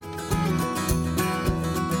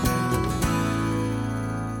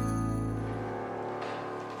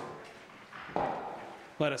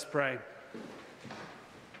Let us pray.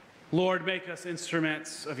 Lord, make us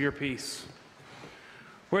instruments of your peace.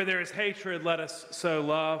 Where there is hatred, let us sow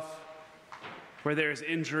love. Where there is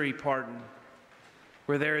injury, pardon.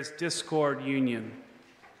 Where there is discord, union.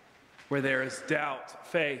 Where there is doubt,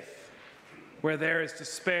 faith. Where there is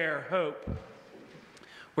despair, hope.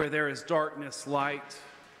 Where there is darkness, light.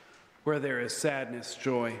 Where there is sadness,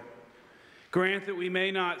 joy. Grant that we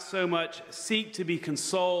may not so much seek to be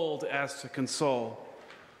consoled as to console,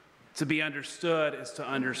 to be understood as to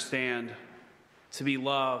understand, to be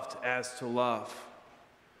loved as to love.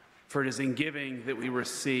 For it is in giving that we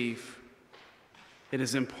receive, it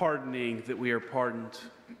is in pardoning that we are pardoned,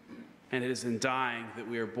 and it is in dying that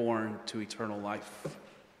we are born to eternal life.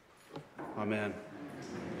 Amen.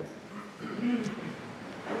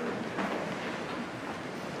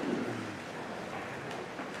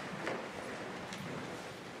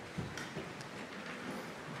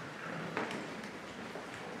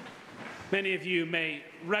 Many of you may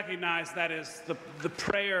recognize that as the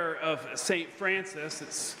prayer of St. Francis.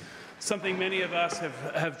 It's something many of us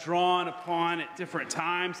have drawn upon at different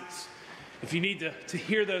times. If you need to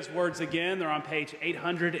hear those words again, they're on page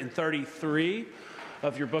 833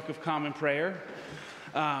 of your Book of Common Prayer.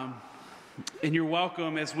 And you're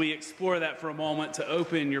welcome, as we explore that for a moment, to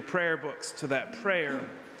open your prayer books to that prayer.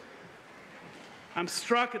 I'm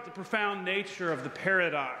struck at the profound nature of the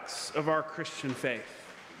paradox of our Christian faith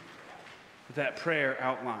that prayer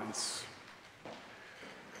outlines.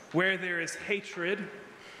 Where there is hatred,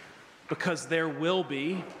 because there will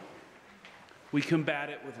be, we combat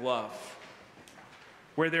it with love.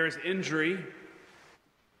 Where there is injury,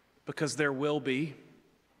 because there will be,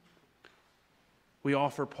 we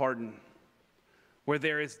offer pardon. Where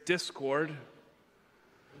there is discord,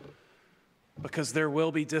 because there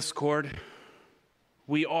will be discord,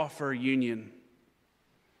 we offer union.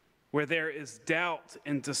 Where there is doubt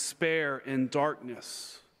and despair and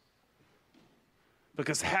darkness.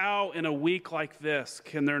 Because how in a week like this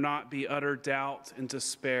can there not be utter doubt and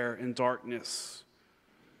despair and darkness?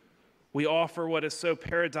 We offer what is so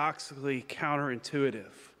paradoxically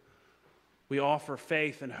counterintuitive. We offer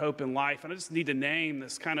faith and hope and life. And I just need to name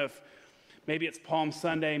this kind of, maybe it's Palm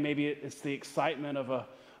Sunday, maybe it's the excitement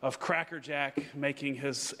of Cracker Jack making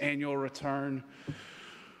his annual return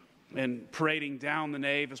and parading down the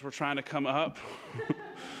nave as we're trying to come up. I'm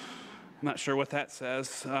not sure what that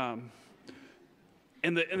says.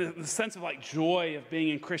 In the sense of like joy of being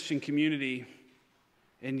in Christian community,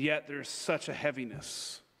 and yet there's such a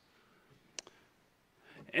heaviness.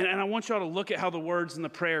 And I want y'all to look at how the words in the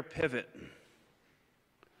prayer pivot.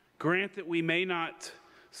 Grant that we may not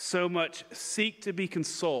so much seek to be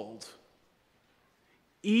consoled,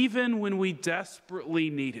 even when we desperately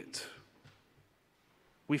need it.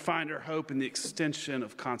 We find our hope in the extension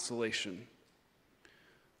of consolation.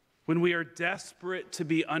 When we are desperate to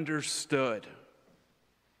be understood,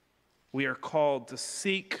 we are called to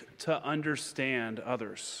seek to understand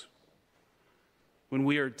others. When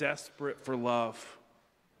we are desperate for love,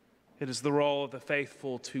 it is the role of the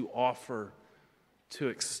faithful to offer, to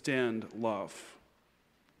extend love.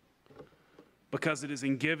 Because it is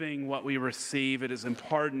in giving what we receive, it is in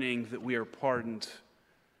pardoning that we are pardoned.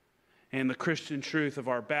 And the Christian truth of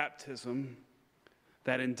our baptism,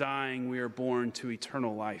 that in dying we are born to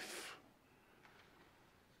eternal life.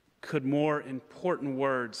 Could more important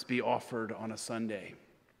words be offered on a Sunday?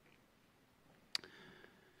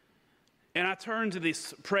 And I turn to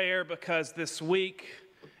this prayer because this week,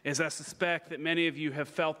 as I suspect that many of you have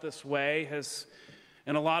felt this way, has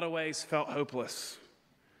in a lot of ways felt hopeless.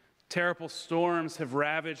 Terrible storms have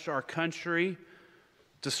ravaged our country,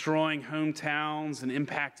 destroying hometowns and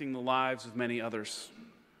impacting the lives of many others.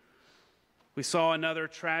 We saw another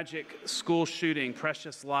tragic school shooting,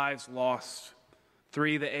 precious lives lost,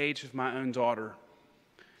 3 the age of my own daughter.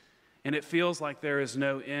 And it feels like there is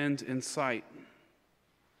no end in sight.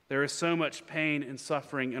 There is so much pain and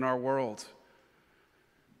suffering in our world.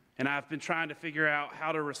 And I've been trying to figure out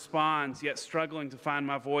how to respond, yet struggling to find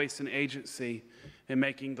my voice and agency in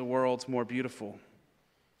making the world more beautiful.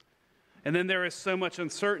 And then there is so much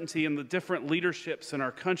uncertainty in the different leaderships in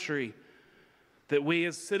our country that we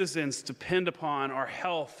as citizens depend upon our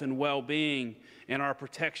health and well-being and our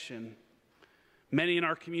protection. Many in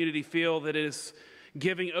our community feel that it is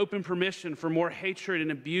giving open permission for more hatred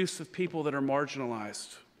and abuse of people that are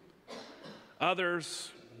marginalized.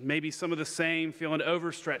 Others, maybe some of the same, feel an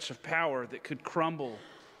overstretch of power that could crumble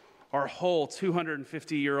our whole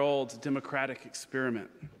 250-year-old democratic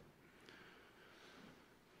experiment.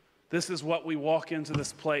 This is what we walk into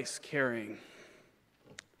this place carrying.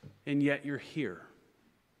 And yet you're here.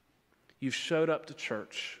 You've showed up to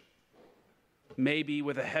church. maybe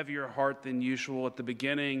with a heavier heart than usual at the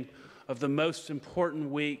beginning of the most important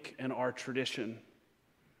week in our tradition,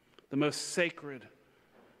 the most sacred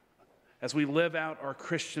as we live out our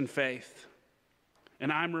Christian faith.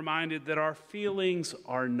 And I'm reminded that our feelings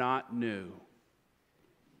are not new.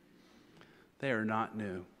 They are not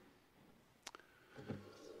new.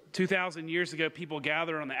 2,000 years ago, people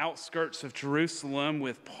gathered on the outskirts of Jerusalem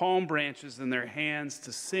with palm branches in their hands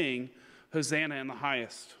to sing Hosanna in the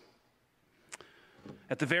highest.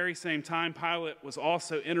 At the very same time, Pilate was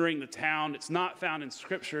also entering the town. It's not found in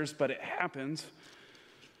scriptures, but it happened.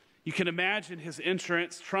 You can imagine his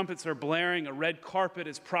entrance. Trumpets are blaring. A red carpet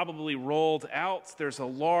is probably rolled out. There's a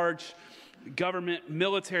large government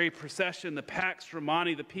military procession, the Pax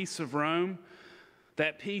Romani, the peace of Rome.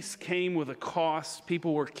 That peace came with a cost.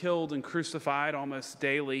 People were killed and crucified almost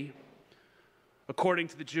daily. According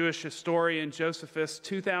to the Jewish historian Josephus,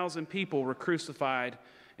 2,000 people were crucified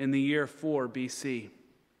in the year 4 BC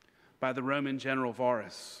by the Roman general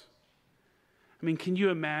Burruss. I mean, can you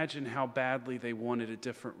imagine how badly they wanted a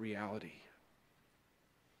different reality?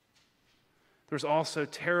 There was also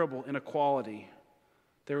terrible inequality.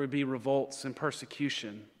 There would be revolts and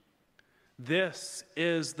persecution. This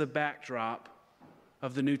is the backdrop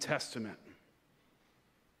of the New Testament.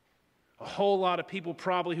 A whole lot of people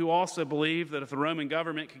probably who also believe that if the Roman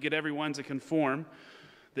government could get everyone to conform,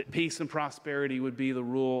 that peace and prosperity would be the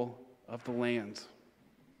rule of the land.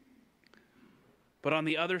 But on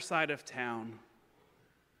the other side of town,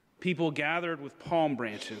 people gathered with palm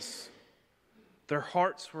branches. Their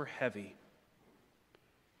hearts were heavy.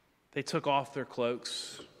 They took off their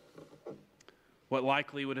cloaks, what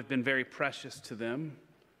likely would have been very precious to them,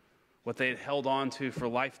 what they had held on to for a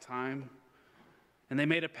lifetime, and they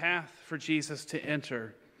made a path for Jesus to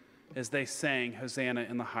enter as they sang Hosanna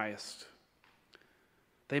in the highest.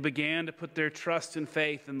 They began to put their trust and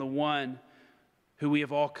faith in the one who we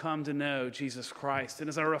have all come to know, Jesus Christ. And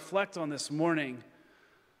as I reflect on this morning,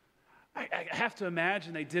 I have to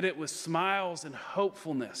imagine they did it with smiles and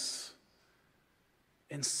hopefulness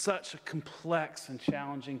in such a complex and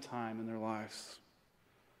challenging time in their lives.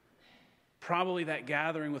 Probably that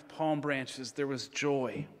gathering with palm branches, there was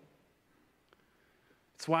joy.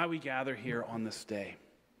 It's why we gather here on this day.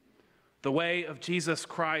 The way of Jesus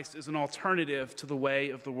Christ is an alternative to the way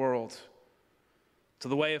of the world, to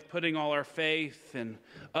the way of putting all our faith in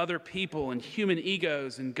other people and human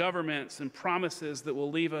egos and governments and promises that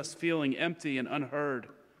will leave us feeling empty and unheard.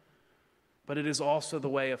 But it is also the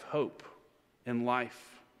way of hope and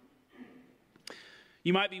life.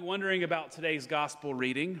 You might be wondering about today's gospel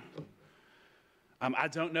reading. I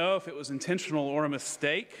don't know if it was intentional or a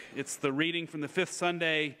mistake. It's the reading from the fifth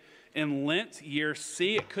Sunday in Lent, year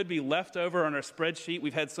C. It could be left over on our spreadsheet.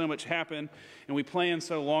 We've had so much happen, and we planned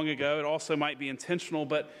so long ago. It also might be intentional,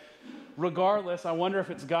 but regardless, I wonder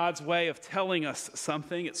if it's God's way of telling us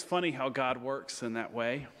something. It's funny how God works in that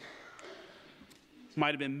way.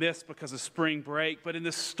 Might have been missed because of spring break, but in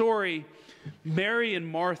this story, Mary and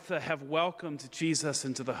Martha have welcomed Jesus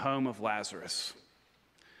into the home of Lazarus.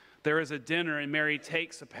 There is a dinner, and Mary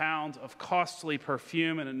takes a pound of costly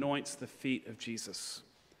perfume and anoints the feet of Jesus.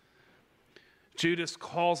 Judas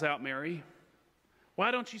calls out Mary,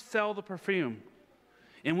 "Why don't you sell the perfume?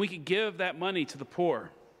 And we could give that money to the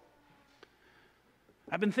poor."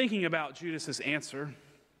 I've been thinking about Judas's answer.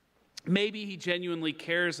 Maybe he genuinely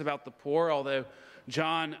cares about the poor, although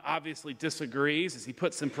John obviously disagrees, as he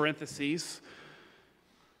puts in parentheses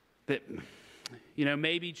that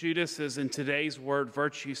maybe Judas is, in today's word,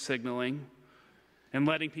 virtue signaling and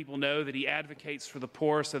letting people know that he advocates for the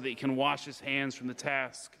poor so that he can wash his hands from the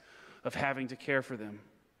task of having to care for them.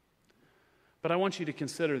 But I want you to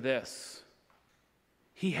consider this.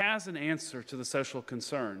 He has an answer to the social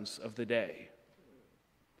concerns of the day.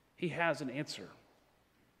 He has an answer.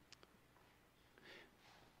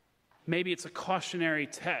 Maybe it's a cautionary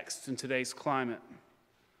text in today's climate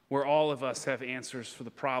where all of us have answers for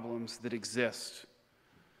the problems that exist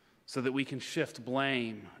so that we can shift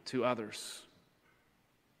blame to others.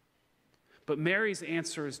 But Mary's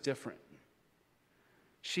answer is different.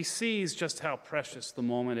 She sees just how precious the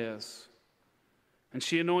moment is, and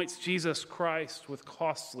she anoints Jesus Christ with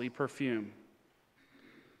costly perfume.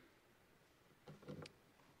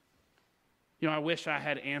 I wish I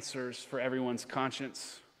had answers for everyone's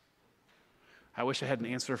conscience. I wish I had an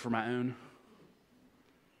answer for my own.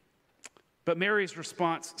 But Mary's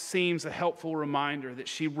response seems a helpful reminder that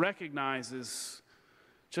she recognizes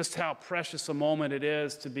just how precious a moment it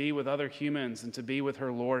is to be with other humans and to be with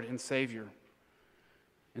her Lord and Savior.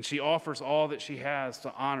 And she offers all that she has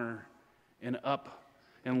to honor and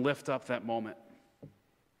lift up that moment.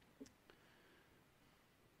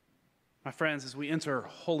 My friends, as we enter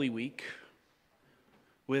Holy Week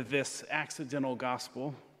with this accidental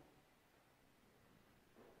gospel,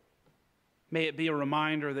 may it be a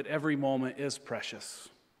reminder that every moment is precious.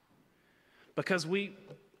 Because we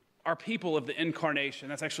are people of the incarnation.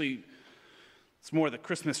 That's actually, it's more the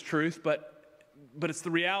Christmas truth, but it's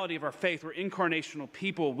the reality of our faith. We're incarnational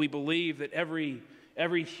people. We believe that every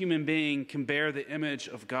human being can bear the image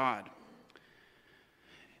of God.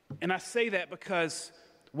 And I say that because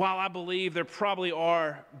while I believe there probably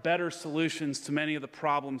are better solutions to many of the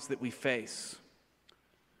problems that we face,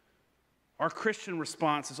 our Christian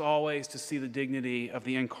response is always to see the dignity of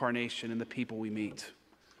the incarnation in the people we meet,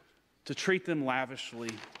 to treat them lavishly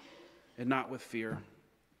and not with fear.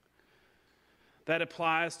 That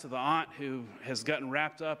applies to the aunt who has gotten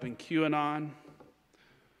wrapped up in QAnon,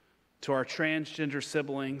 to our transgender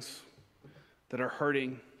siblings that are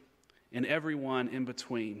hurting, and everyone in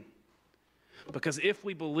between. Because if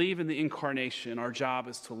we believe in the incarnation, our job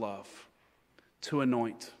is to love, to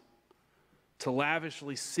anoint, to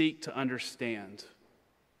lavishly seek to understand,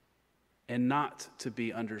 and not to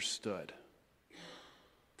be understood.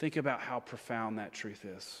 Think about how profound that truth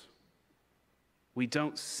is. We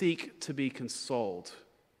don't seek to be consoled,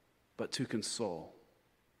 but to console.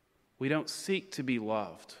 We don't seek to be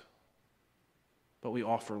loved, but we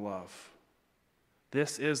offer love.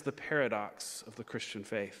 This is the paradox of the Christian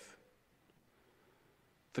faith.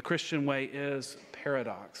 The Christian way is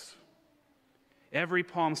paradox. Every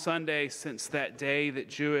Palm Sunday since that day that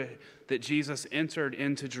Jesus entered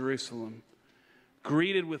into Jerusalem,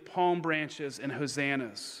 greeted with palm branches and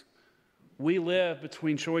hosannas, we live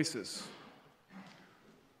between choices.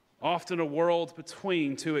 Often a world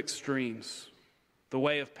between two extremes, the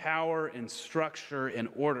way of power and structure and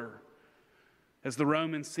order, as the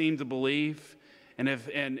Romans seem to believe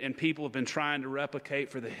and people have been trying to replicate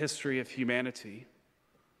for the history of humanity,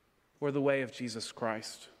 or the way of Jesus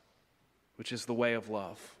Christ, which is the way of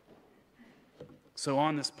love. So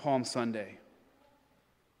on this Palm Sunday,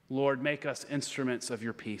 Lord, make us instruments of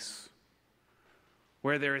your peace.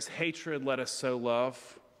 Where there is hatred, let us sow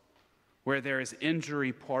love. Where there is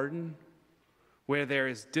injury, pardon. Where there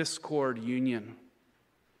is discord, union.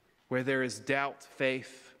 Where there is doubt,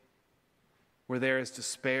 faith. Where there is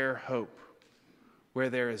despair, hope. Where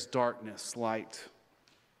there is darkness, light.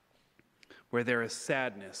 Where there is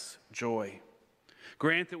sadness, joy.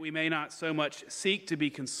 Grant that we may not so much seek to be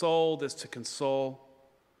consoled as to console,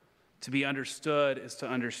 to be understood as to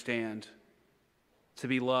understand, to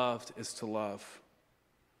be loved as to love.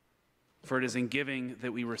 For it is in giving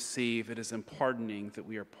that we receive, it is in pardoning that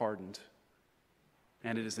we are pardoned,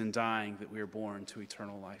 and it is in dying that we are born to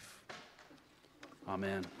eternal life.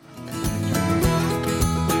 Amen.